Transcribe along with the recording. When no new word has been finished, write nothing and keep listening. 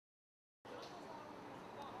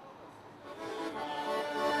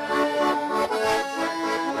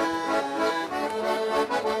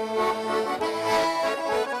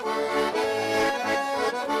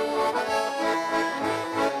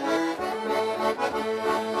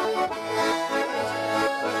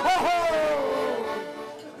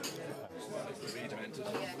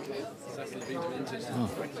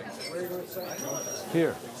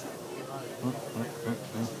Here.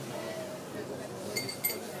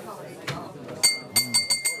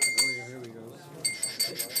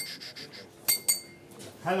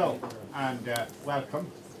 Hello and welcome.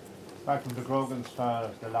 Welcome to Grogan's for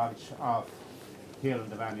the launch of Kieran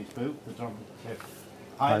Devaney's book, the Drumcliffe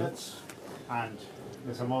Pilots. And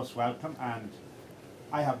you're most welcome. And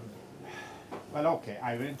I have, well, okay,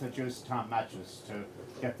 I will introduce Tom Matthews to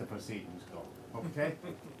get the proceedings going. Okay?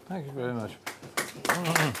 Thank you very much.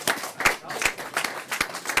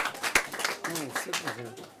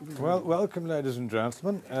 Well, welcome, ladies and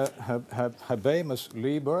gentlemen. Habemus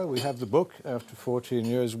Liber. We have the book after 14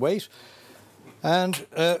 years' wait. And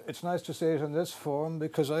it's nice to see it in this form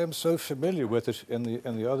because I am so familiar with it in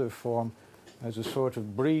the other form as a sort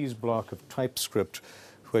of breeze block of typescript,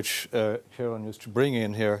 which Kieran used to bring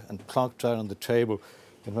in here and plonk down on the table.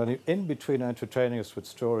 And when in between entertaining us with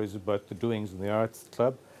stories about the doings in the Arts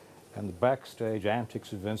Club and the backstage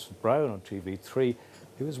antics of Vincent Browne on TV3,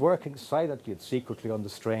 he was working silently and secretly on the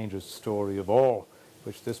strangest story of all,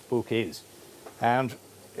 which this book is. And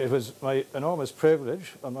it was my enormous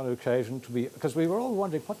privilege on one occasion to be, because we were all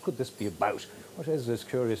wondering, what could this be about? What is this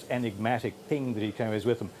curious enigmatic thing that he carries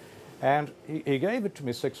with him? And he gave it to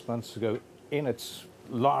me 6 months ago in its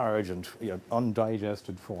large and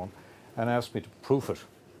undigested form and asked me to proof it.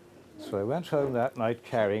 So I went home that night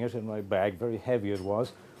carrying it in my bag, very heavy it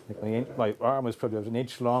was. I think my arm was probably about an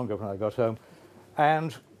inch longer when I got home.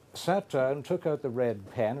 And sat down, took out the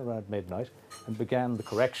red pen around midnight and began the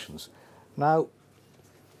corrections. Now,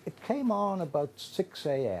 it came on about 6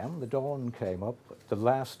 a.m. The dawn came up. The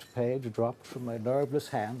last page dropped from my nerveless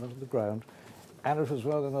hand onto the ground, and it was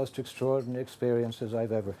one of the most extraordinary experiences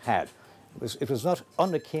I've ever had. It was not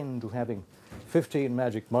unakin to having 15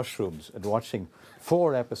 magic mushrooms and watching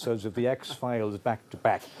 4 episodes of The X-Files back to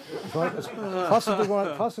back. It was possibly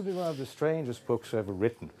one of the strangest books ever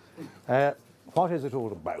written. What is it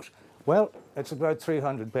all about? Well, it's about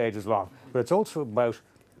 300 pages long, but it's also about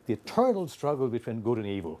the eternal struggle between good and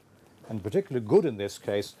evil. And particularly good in this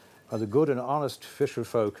case are the good and honest fisher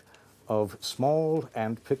folk of small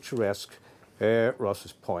and picturesque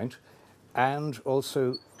Ross's Point, and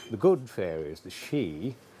also the good fairies, the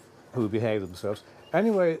She, who behave themselves.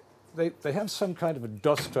 Anyway, they have some kind of a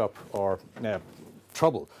dust-up or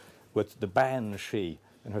trouble with the Banshee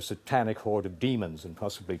and her satanic horde of demons and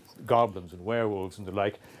possibly goblins and werewolves and the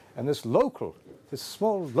like. And this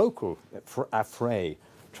small local affray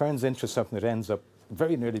turns into something that ends up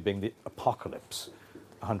very nearly being the apocalypse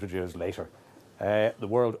 100 years later. The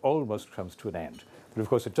world almost comes to an end. But of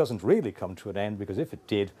course it doesn't really come to an end, because if it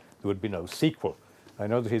did, there would be no sequel. I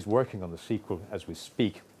know that he's working on the sequel as we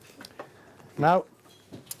speak. Now,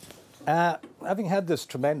 having had this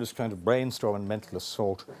tremendous kind of brainstorm and mental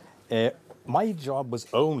assault, my job was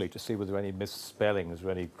only to see whether there were any misspellings or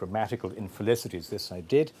any grammatical infelicities. This I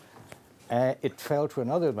did. It fell to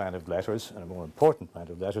another man of letters, and a more important man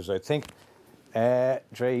of letters, I think,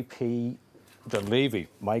 J.P. Dunleavy,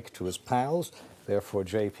 Mike to his pals, therefore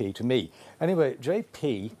J.P. to me. Anyway,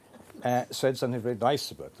 J.P. Said something very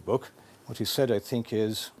nice about the book. What he said, I think,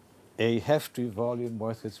 is a hefty volume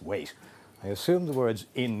worth its weight. I assume the words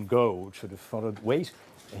in gold should have followed weight.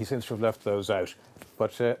 He seems to have left those out.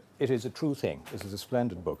 But it is a true thing. This is a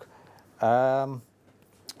splendid book. Worth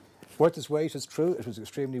its weight is true. It was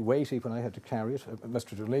extremely weighty when I had to carry it.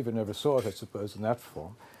 Mr. Dunleavy never saw it, I suppose, in that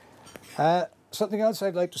form. Something else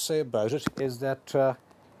I'd like to say about it is that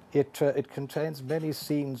it contains many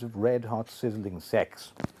scenes of red-hot, sizzling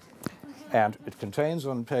sex. And it contains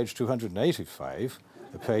on page 285,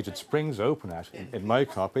 the page it springs open at in my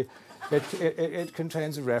copy, it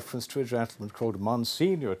contains a reference to a gentleman called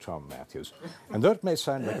Monsignor Tom Matthews. And that may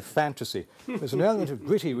sound like a fantasy. There's an element of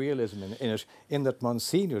gritty realism in it, in that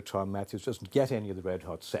Monsignor Tom Matthews doesn't get any of the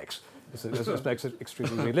red-hot sex. This makes it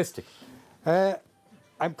extremely realistic.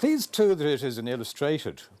 I'm pleased, too, that it is an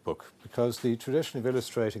illustrated book, because the tradition of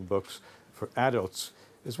illustrating books for adults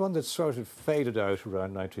is one that sort of faded out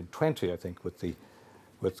around 1920, I think,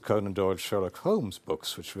 with Conan Doyle's Sherlock Holmes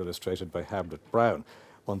books, which were illustrated by Hamlet Brown.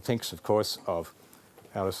 One thinks, of course, of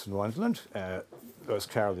Alice in Wonderland. There's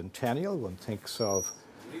Carol in Tenniel. One thinks of,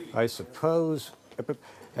 I suppose, of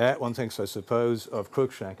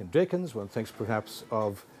Cruikshank and Dickens. One thinks perhaps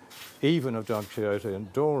of even of Don Quixote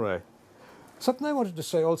and Dore. Something I wanted to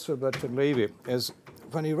say also about Dunleavy is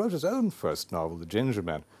when he wrote his own first novel, The Ginger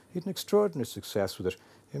Man, he had an extraordinary success with it.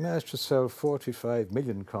 He managed to sell 45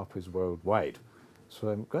 million copies worldwide. So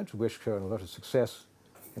I'm going to wish Kieran a lot of success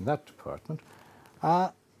in that department.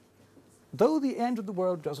 Though the end of the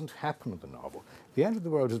world doesn't happen in the novel, the end of the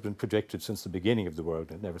world has been predicted since the beginning of the world,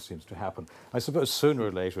 and it never seems to happen. I suppose sooner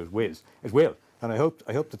or later it will. And I hope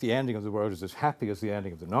that the ending of the world is as happy as the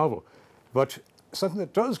ending of the novel. But something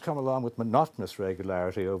that does come along with monotonous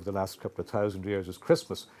regularity over the last couple of thousand years is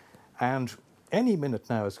Christmas. And any minute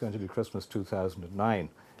now it's going to be Christmas 2009.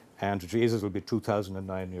 And Jesus will be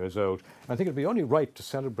 2009 years old. I think it would be only right to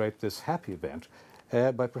celebrate this happy event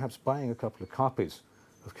by perhaps buying a couple of copies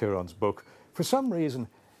of Kieran's book. For some reason,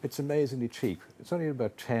 it's amazingly cheap. It's only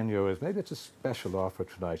about 10 euros. Maybe it's a special offer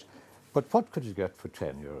tonight. But what could you get for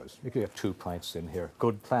 10 euros? You could get 2 pints in here.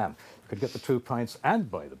 Good plan. You could get the 2 pints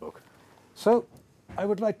and buy the book. So I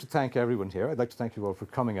would like to thank everyone here. I'd like to thank you all for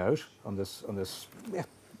coming out on this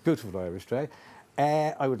beautiful Irish day.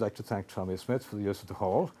 I would like to thank Tommy Smith for the use of the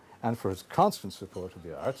hall and for his constant support of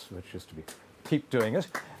the arts, which is to be keep doing it.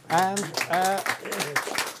 And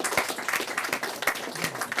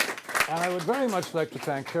I would very much like to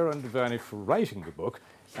thank Kieran Devaney for writing the book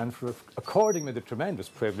and for according me the tremendous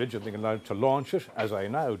privilege of being allowed to launch it, as I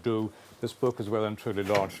now do. This book is well and truly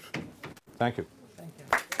launched. Thank you. Thank you.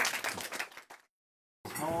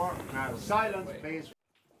 More. Now, silence, please.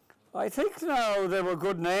 I think now they were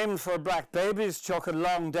good names for black babies, chucking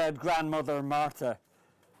long-dead grandmother Martha.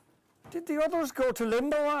 Did the others go to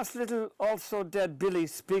limbo? Asked little also-dead Billy,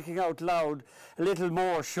 speaking out loud, a little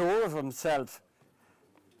more sure of himself.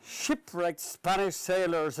 Shipwrecked Spanish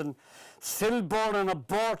sailors and stillborn and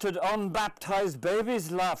aborted unbaptized babies,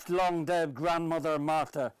 laughed long-dead grandmother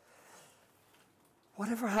Martha.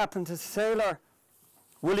 Whatever happened to Sailor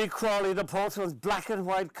Willie Crawley, the postman's black and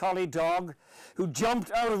white collie dog, who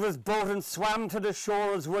jumped out of his boat and swam to the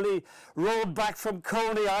shore as Willie rowed back from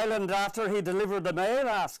Coney Island after he delivered the mail?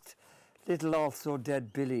 Asked little also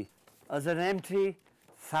dead Billy, as an empty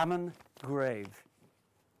famine grave.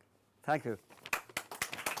 Thank you.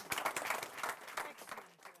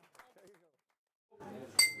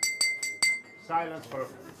 Silence for a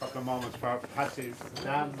couple of moments for Patsy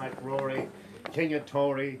Dan McRory, King of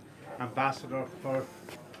Tory, Ambassador for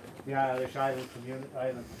the Irish Island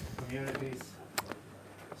communities.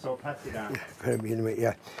 So Patsy Dan.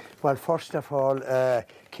 Yeah. Well, first of all, Céad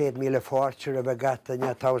Míle Fortune of Agatha,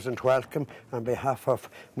 1,000 welcome on behalf of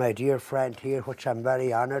my dear friend here, which I'm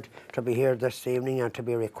very honoured to be here this evening and to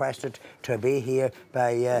be requested to be here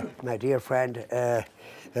by my dear friend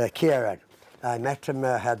Kieran. I met him,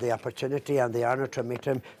 had the opportunity and the honour to meet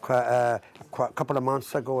him a couple of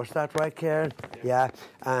months ago. Is that right, Kieran? Yeah.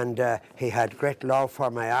 And he had great love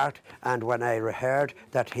for my art. And when I heard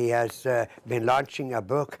that he has been launching a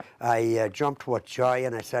book, I jumped with joy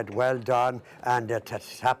and I said, well done. And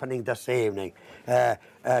it's happening this evening.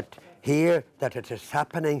 Here, that it is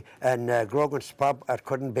happening in Grogan's pub. It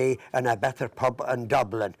couldn't be in a better pub in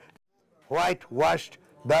Dublin. Whitewashed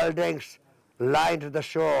buildings lined the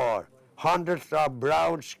shore. Hundreds of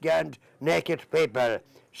brown-skinned, naked people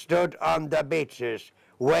stood on the beaches,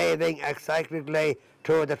 waving excitedly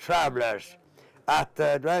to the travellers. At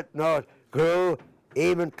the red note grew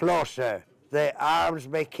even closer. The arms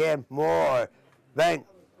became more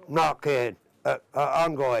knocking,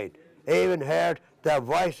 ongoing. Even heard the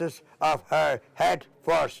voices of her head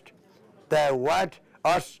first. They want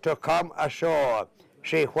us to come ashore,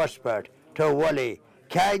 she whispered to Wooly.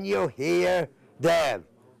 Can you hear them?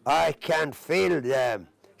 I can feel them,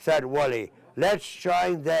 said Wooly. Let's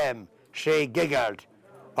join them, she giggled,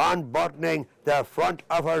 unbuttoning the front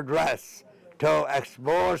of her dress to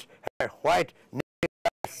expose her white naked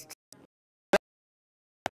breast.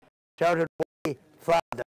 Shouted Wooly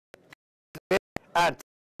father. And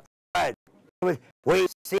we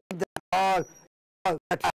see them all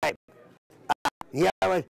the time. Yeah,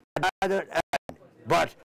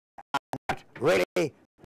 but not really.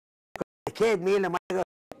 Céad Míle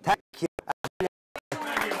thank you.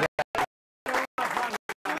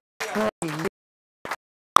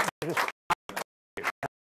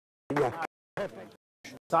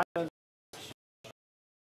 Silence.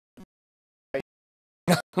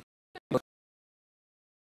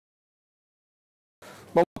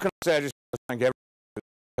 Well, what can I say? I just thank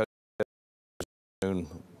everyone,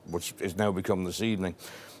 which is now become this evening.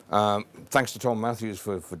 Thanks to Tom Matthews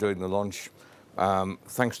for doing the launch.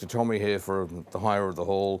 Thanks to Tommy here for the hire of the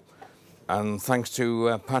hall. And thanks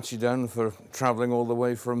to Patsy Dan for travelling all the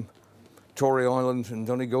way from Tory Island in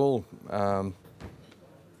Donegal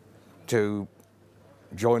to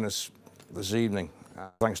join us this evening.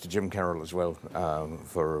 Thanks to Jim Carroll as well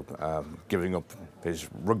for giving up his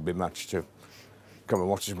rugby match to come and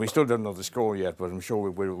watch us. We still don't know the score yet, but I'm sure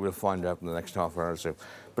we'll find out in the next half hour or so.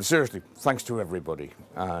 But seriously, thanks to everybody,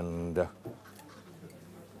 and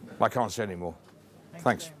I can't say any more.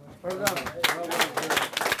 Thanks. Well done.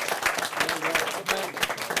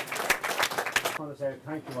 want to say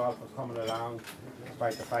thank you all for coming along,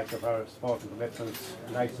 despite the fact of our sporting commitments.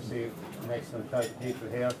 Nice to see an excellent crowd of people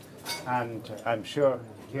here, and I'm sure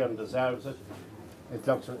Kieran deserves it. It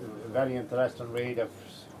looks a very interesting read. I've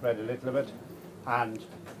read a little of it, and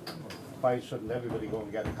why shouldn't everybody go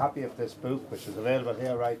and get a copy of this book, which is available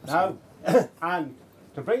here right now? And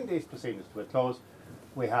to bring these proceedings to a close,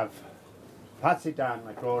 we have Patsy Dan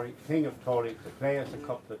McGrory, King of Tory, to play us a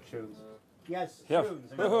couple of tunes. Yes, Yep.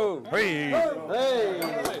 tunes. Woohoo! Hey!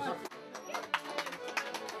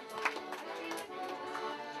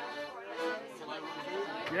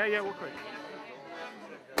 Yeah, we're quick.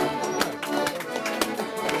 It's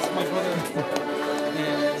my brother,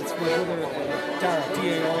 Dara,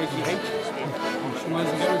 D-A-R-I-G-H. She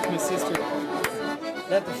reminds me of my sister.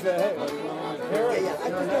 Let the I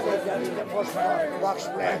could never tell you the first box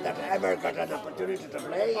player that ever got an opportunity to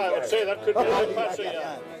play. I would say that could be a good Patsy,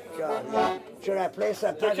 Should I play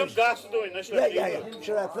some They kept gas doing this.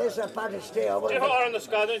 Should I play some Patrick's Day over? They're on the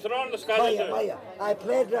Scotland, Maya. I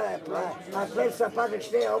played St. Patrick's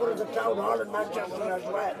Day over at the Town Hall in Manchester as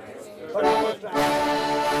well. But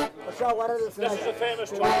so what is This is a famous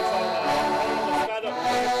tune from the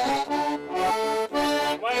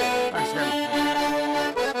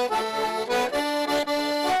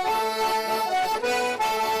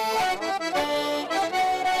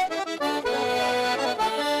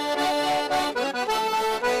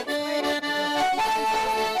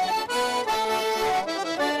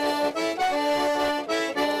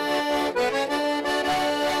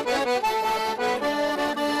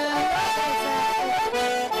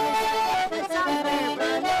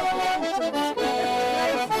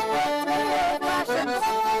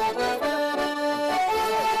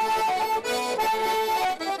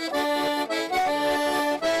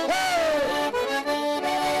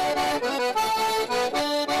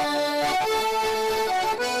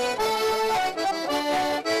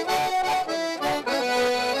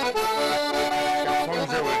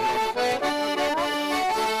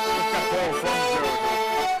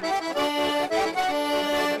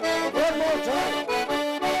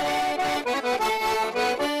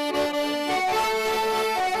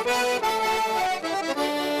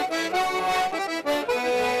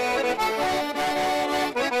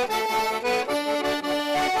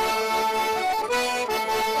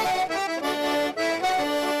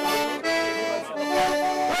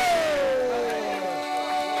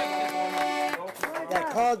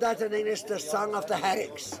that in English the Song of the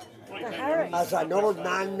Herrings. As an old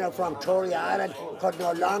man from Tory, Ireland, could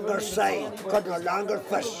no longer sail, could no longer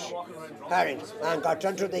fish herrings, and got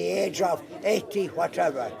into the age of 80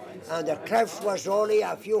 whatever. And the cliff was only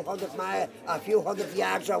a few hundred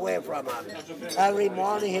yards away from him. Every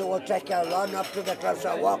morning he would take a run up to the cliffs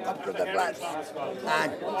and walk up to the cliffs.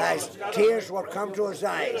 And as tears would come to his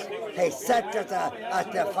eyes, he sat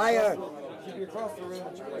at the fire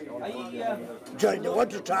during the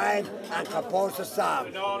winter time and composed a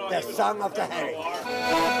song, the Song of the Herring.